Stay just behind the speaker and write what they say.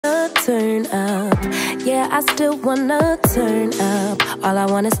turn up. Yeah, I still wanna turn up. All I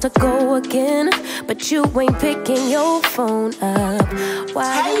want is to go again, but you ain't picking your phone up.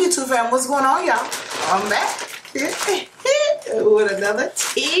 Why? Hey YouTube fam, what's going on, y'all? I'm back with another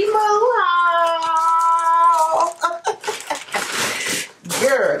Temu haul.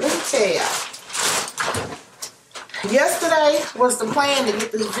 Girl, let me tell y'all. Yesterday was the plan to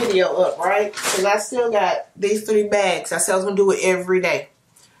get this video up, right? Because I still got these 3 bags. I said I was going to do it every day.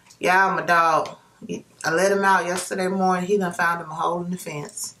 Y'all, my dog, I let him out yesterday morning. He done found him a hole in the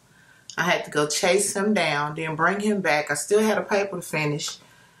fence. I had to go chase him down, then bring him back. I still had a paper to finish.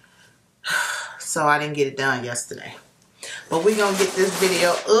 So I didn't get it done yesterday. But we're going to get this video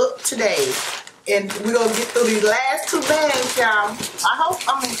up today. And we're going to get through these last 2 bags, y'all. I hope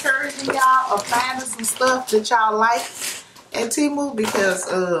I'm encouraging y'all or finding some stuff that y'all like at Temu, because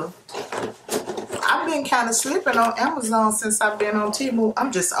I've been kind of slipping on Amazon since I've been on Temu.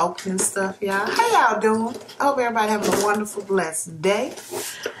 I'm just opening stuff, y'all. How y'all doing? I hope everybody having a wonderful, blessed day.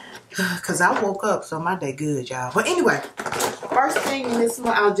 Because I woke up, so my day good, y'all. But anyway, first thing in this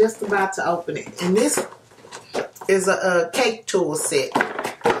one, I was just about to open it. And this is a cake tool set.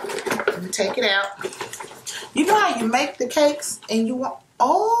 Let me take it out. You know how you make the cakes and you want...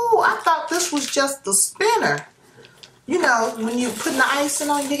 Oh, I thought this was just the spinner. You know, when you're putting the icing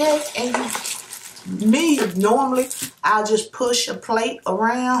on your cake and normally, I'll just push a plate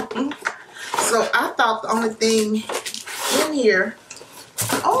around. So I thought the only thing in here...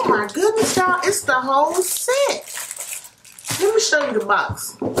 Oh my goodness, y'all, it's the whole set. Let me show you the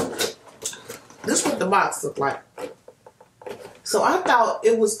box. This is what the box looked like. So I thought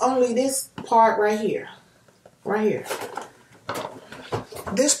it was only this part right here. Right here.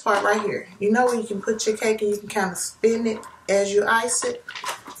 This part right here. You know where you can put your cake and you can kind of spin it as you ice it?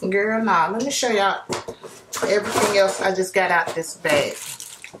 Girl, nah. Let me show y'all everything else I just got out this bag.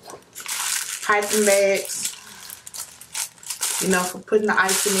 Piping bags. You know, for putting the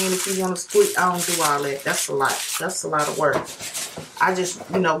icing in, if you want to squeeze, I don't do all that. That's a lot. That's a lot of work. I just,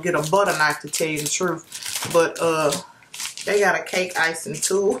 you know, get a butter knife to tell you the truth. But, they got a cake icing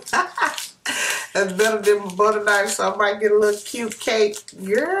tool. That's better than a butter knife, so I might get a little cute cake.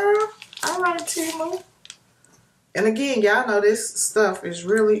 Girl, all right, Temu. And again, y'all know this stuff is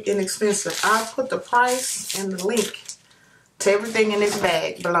really inexpensive. I'll put the price and the link to everything in this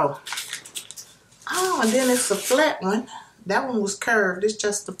bag below. Oh, and then it's a flat one. That one was curved. It's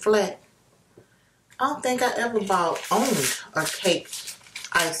just a flat. I don't think I ever owned a cake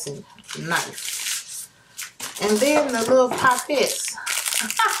icing knife. And then the little pipettes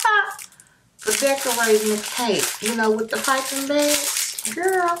for decorating the cake. You know, with the piping bags.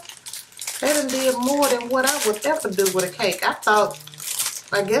 Girl, they done did more than what I would ever do with a cake. I thought,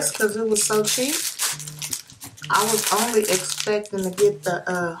 I guess because it was so cheap, I was only expecting to get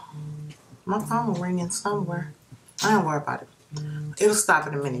the, my phone ringing somewhere. I don't worry about it. It'll stop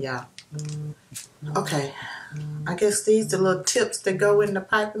in a minute, y'all. Okay. I guess these are the little tips that go in the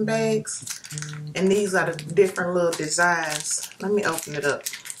piping bags. And these are the different little designs. Let me open it up.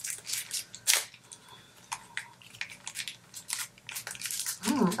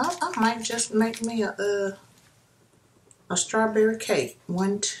 I might just make me a strawberry cake.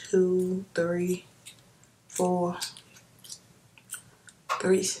 1, 2, 3, 4,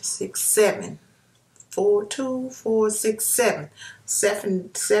 3, 6, 7. 4, 2, 4, 6, 7.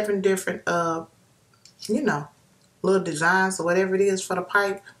 Seven different, you know, little designs or whatever it is for the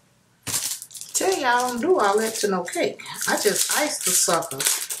pipe. Tell you I don't do all that to no cake. I just ice the sucker.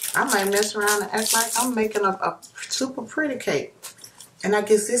 I might mess around and act like I'm making a super pretty cake. And I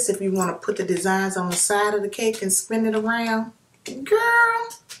guess this, if you want to put the designs on the side of the cake and spin it around. Girl.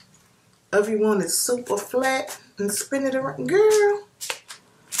 Or if you want it super flat and spin it around. Girl.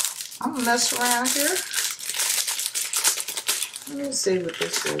 I'm gonna mess around here. Let me see what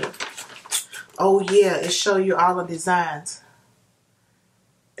this is. Oh yeah, it show you all the designs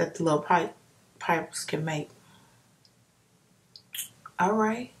that the little pipes can make.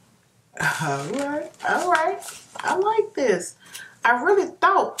 Alright. Alright. Alright. I like this. I really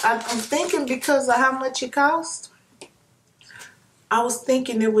thought, I'm thinking because of how much it cost. I was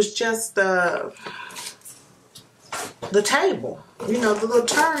thinking it was just the table, you know, the little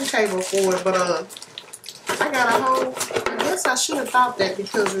turntable for it, but I got a whole, I guess I should have thought that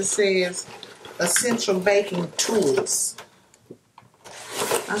because it says essential baking tools.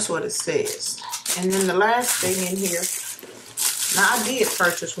 That's what it says. And then the last thing in here, now I did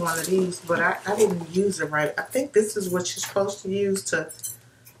purchase one of these, but I didn't use it right. I think this is what you're supposed to use to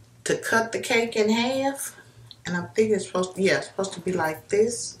cut the cake in half, and I'm thinking it's supposed to, yeah, it's supposed to be like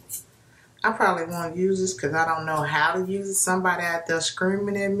this. I probably won't use this because I don't know how to use it. Somebody out there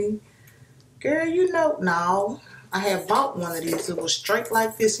screaming at me Girl, you know, no. I had bought one of these. It was straight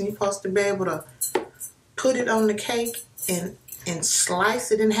like this, and you're supposed to be able to put it on the cake and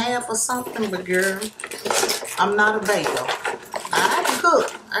slice it in half or something. But girl, I'm not a baker. I can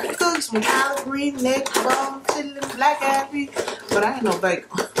cook. I can cook some collard greens, neck bone, chitlin, black eyed peas, but I ain't no baker.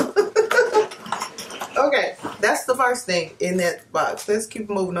 Okay, that's the first thing in that box. Let's keep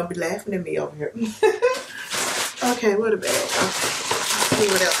moving. Don't be laughing at me over here. Okay, what a bag. Okay, let's see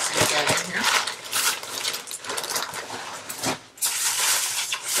what else we got in here.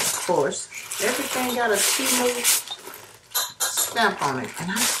 Of course, everything got a Temu stamp on it,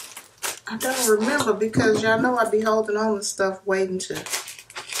 and I don't remember because y'all know I be holding on to stuff waiting to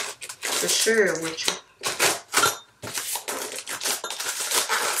share it with you.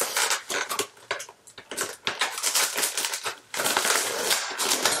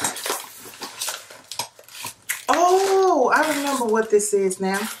 Oh, I remember what this is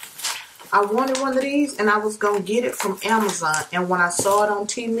now. I wanted one of these and I was going to get it from Amazon. And when I saw it on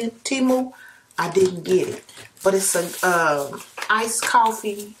Temu, I didn't get it. But it's a iced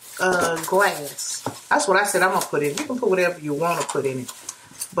coffee glass. That's what I said I'm going to put in. You can put whatever you want to put in it.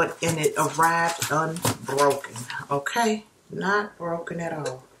 And it arrived unbroken. Okay? Not broken at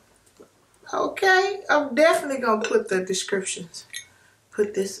all. Okay? I'm definitely going to put the descriptions.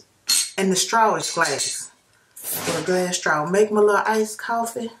 Put this. And the straw is glass. With a glass straw. Make my little iced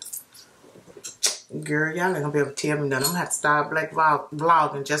coffee. Girl, y'all ain't gonna be able to tell me nothing. I'm gonna have to start black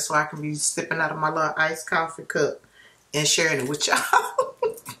vlogging just so I can be sipping out of my little iced coffee cup and sharing it with y'all.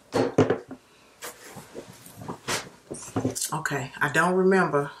 Okay, I don't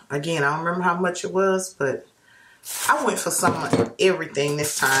remember. Again, I don't remember how much it was, but I went for some of everything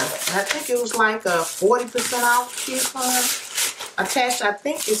this time. And I think it was like a 40% off coupon attached. I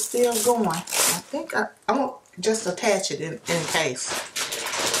think it's still going. I think I won't just attach it in case.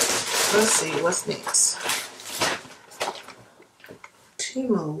 Let's see what's next.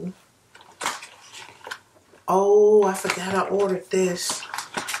 Temu. Oh, I forgot I ordered this.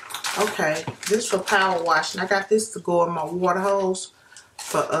 Okay, this for power washing. I got this to go in my water hose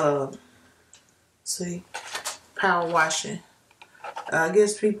for see, power washing. I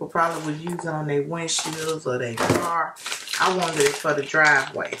guess people probably would use it on their windshields or their car. I wanted it for the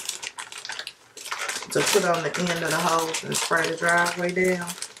driveway to put on the end of the hose and spray the driveway down.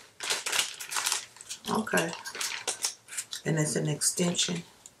 Okay, and it's an extension.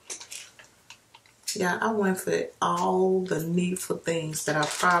 Yeah, I went for all the needful things that I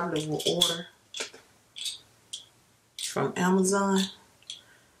probably will order from Amazon.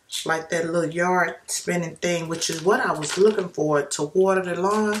 Like that little yard spinning thing, which is what I was looking for to water the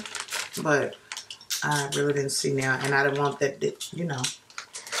lawn. But I really didn't see now. And I didn't want that, you know,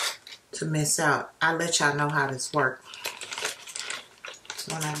 to miss out. I'll let y'all know how this works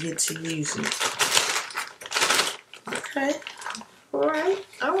when I get to using it. Okay. Alright.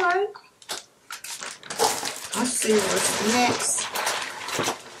 Alright. Let's see what's next.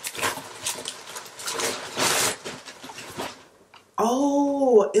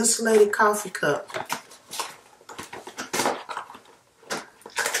 Oh, insulated coffee cup.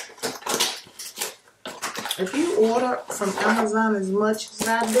 If you order from Amazon as much as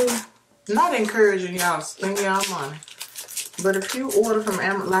I do, not encouraging y'all to spend y'all money, but if you order from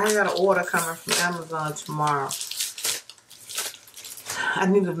Amazon, like I got an order coming from Amazon tomorrow. I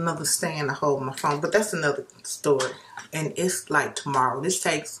needed another stand to hold my phone, but that's another story. And it's like tomorrow. This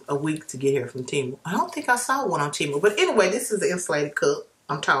takes a week to get here from Temu. I don't think I saw one on Temu. But anyway, this is the insulated cup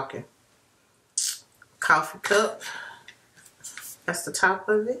I'm talking. Coffee cup. That's the top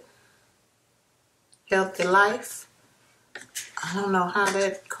of it. Healthy life. I don't know how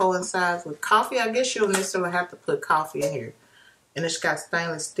that coincides with coffee. I guess you don't necessarily have to put coffee in here. And it's got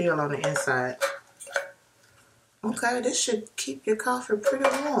stainless steel on the inside. Okay, this should keep your coffee pretty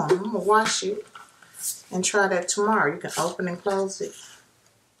warm. I'm going to wash it and try that tomorrow. You can open and close it.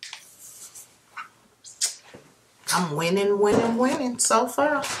 I'm winning, winning, winning so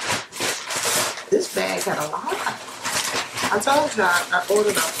far. This bag had a lot. I told you I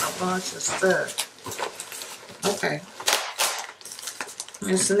ordered a bunch of stuff. Okay.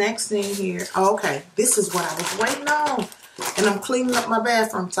 This next thing here. Oh, okay, this is what I was waiting on. And I'm cleaning up my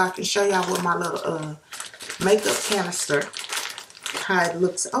bathroom so I can show y'all what my little makeup canister, how it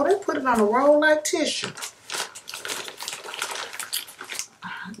looks. Oh, they put it on a roll like tissue.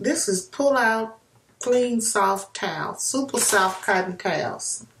 This is pull out clean soft towels, super soft cotton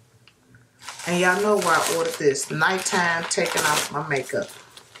towels. And y'all know where I ordered this. Nighttime taking off my makeup.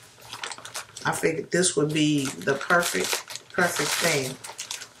 I figured this would be the perfect thing.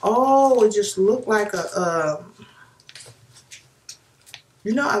 Oh, it just looked like a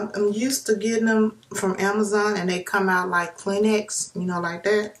You know, I'm used to getting them from Amazon and they come out like Kleenex, you know, like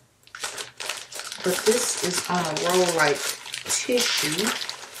that. But this is on a roll like tissue.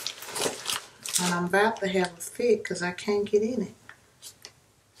 And I'm about to have a fit because I can't get in it.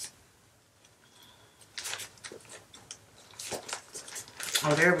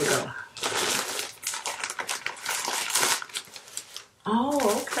 Oh, there we go.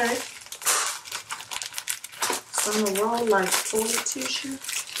 Oh, okay. So I'm gonna roll like toilet tissue.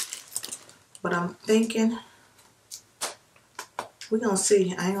 But I'm thinking, we're gonna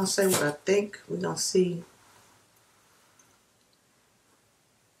see. I ain't gonna say what I think. We're gonna see.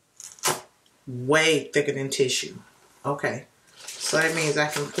 Way thicker than tissue. Okay. So that means I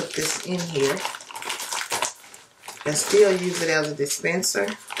can put this in here and still use it as a dispenser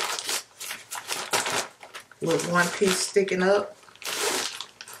with one piece sticking up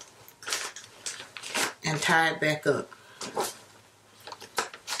and tie it back up.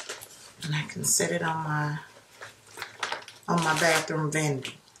 And I can set it on my bathroom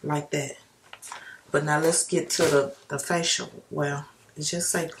vanity like that. But now let's get to the facial. Well, it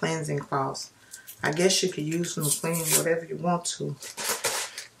just say cleansing cloths. I guess you could use them to clean whatever you want to.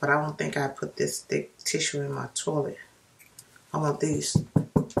 But I don't think I put this thick tissue in my toilet. I want these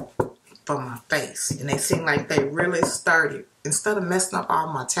for my face. And they seem like they really sturdy. Instead of messing up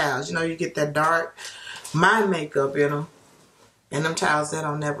all my towels. You know, you get that dark, my makeup in them. And them towels that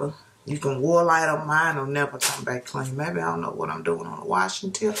don't never, you can wool light on mine, will never come back clean. Maybe I don't know what I'm doing on the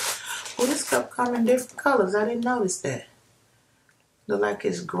washing tip. Oh, this cup comes in different colors. I didn't notice that. Look like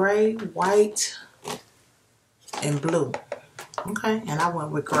it's gray, white, and blue. Okay, and I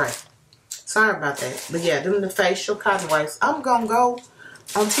went with gray. Sorry about that. But yeah, them the facial cotton wipes. I'm going to go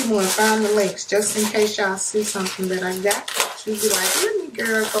on Temu and find the links just in case y'all see something that I got. You'll be like, let me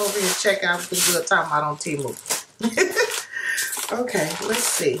girl go over here and check out the good time out on Temu. Okay, let's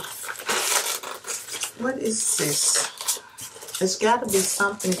see. What is this? It's got to be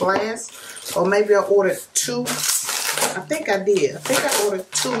something glass. Or maybe I ordered 2. I think I did. I think I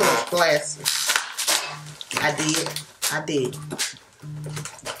ordered 2 of those glasses. I did.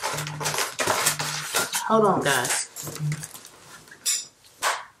 Hold on, guys.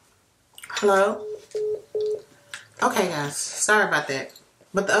 Hello? Okay, guys. Sorry about that.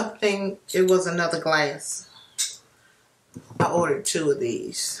 But the other thing, it was another glass. I ordered 2 of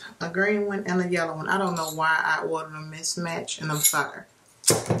these. A green one and a yellow one. I don't know why I ordered a mismatch, and I'm sorry.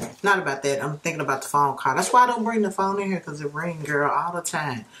 Not about that. I'm thinking about the phone call. That's why I don't bring the phone in here, because it rings, girl, all the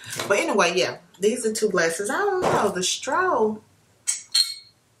time. But anyway, yeah. These are 2 glasses. I don't know. The straw,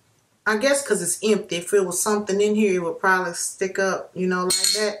 I guess because it's empty. If it was something in here, it would probably stick up, you know, like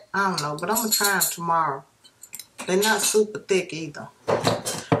that. I don't know. But I'm going to try them tomorrow. They're not super thick either.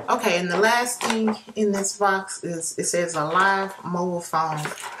 Okay, and the last thing in this box is, it says a live mobile phone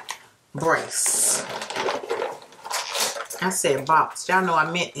brace. I said box. Y'all know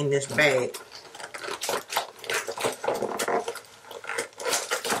I meant in this bag.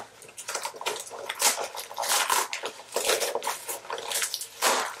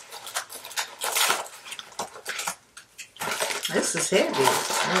 This is heavy,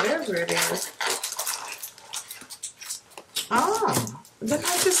 whatever it is. Oh, didn't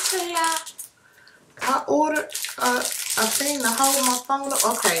I just tell y'all I ordered a thing to hold my phone up?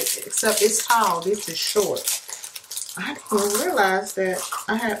 Okay, except it's tall. This is short. I didn't realize that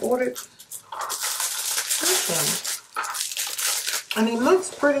I had ordered this one. And it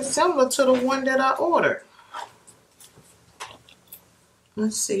looks pretty similar to the one that I ordered.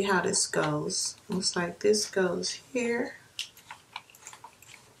 Let's see how this goes. Looks like this goes here.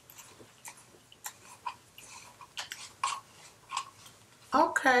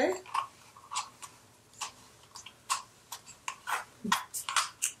 Okay.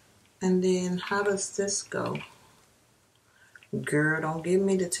 And then how does this go? Girl, don't give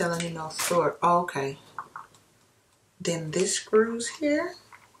me to telling you no story. Okay. Then this screws here.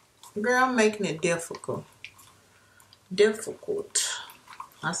 Girl, I'm making it difficult. Difficult.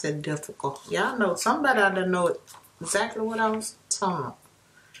 I said difficult. Y'all know, somebody out there know exactly what I was talking about.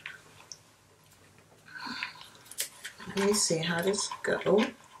 Let me see how this goes.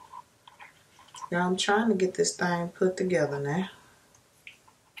 Y'all, I'm trying to get this thing put together now.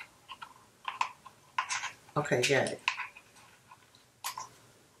 Okay, got it.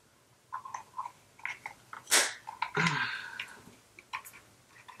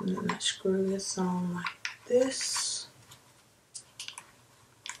 And then I screw this on like this.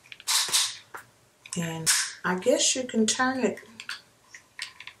 And I guess you can turn it.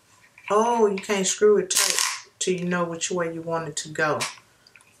 Oh, you can't screw it tight till you know which way you want it to go.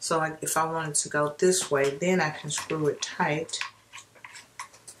 So if I want it to go this way, then I can screw it tight.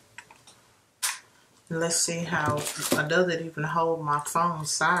 And let's see how, does it even hold my phone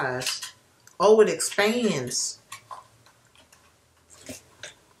size? Oh, it expands.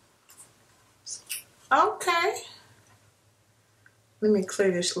 Okay. Let me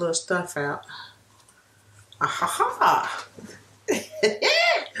clear this little stuff out. Aha!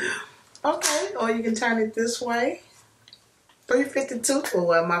 Okay, or you can turn it this way. 352. Oh,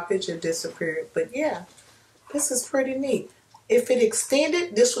 well, my picture disappeared. But yeah, this is pretty neat. If it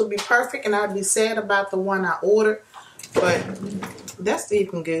extended, this would be perfect, and I'd be sad about the one I ordered. But that's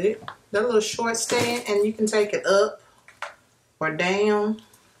even good. That little short stand, and you can take it up or down.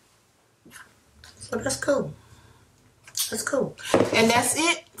 So that's cool. That's cool. And that's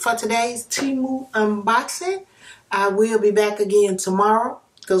it for today's Temu unboxing. I will be back again tomorrow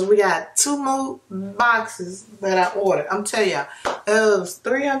because we got 2 more boxes that I ordered. I'm telling y'all, it was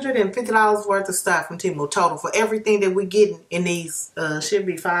 $350 worth of stuff from Temu total for everything that we getting in these should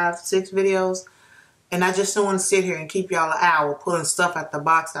be 5, 6 videos. And I just don't want to sit here and keep y'all an hour pulling stuff out the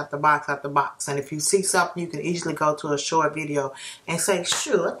box, out the box, out the box. And if you see something, you can easily go to a short video and say,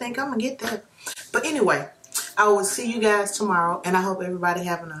 sure, I think I'm going to get that. But anyway, I will see you guys tomorrow. And I hope everybody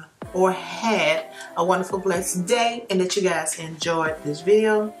having had a wonderful, blessed day. And that you guys enjoyed this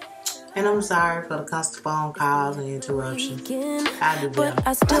video. And I'm sorry for the constant phone calls and interruptions. I do better.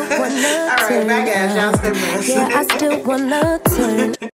 All right, bye guys. Y'all stay blessed. Yeah, I still wanna turn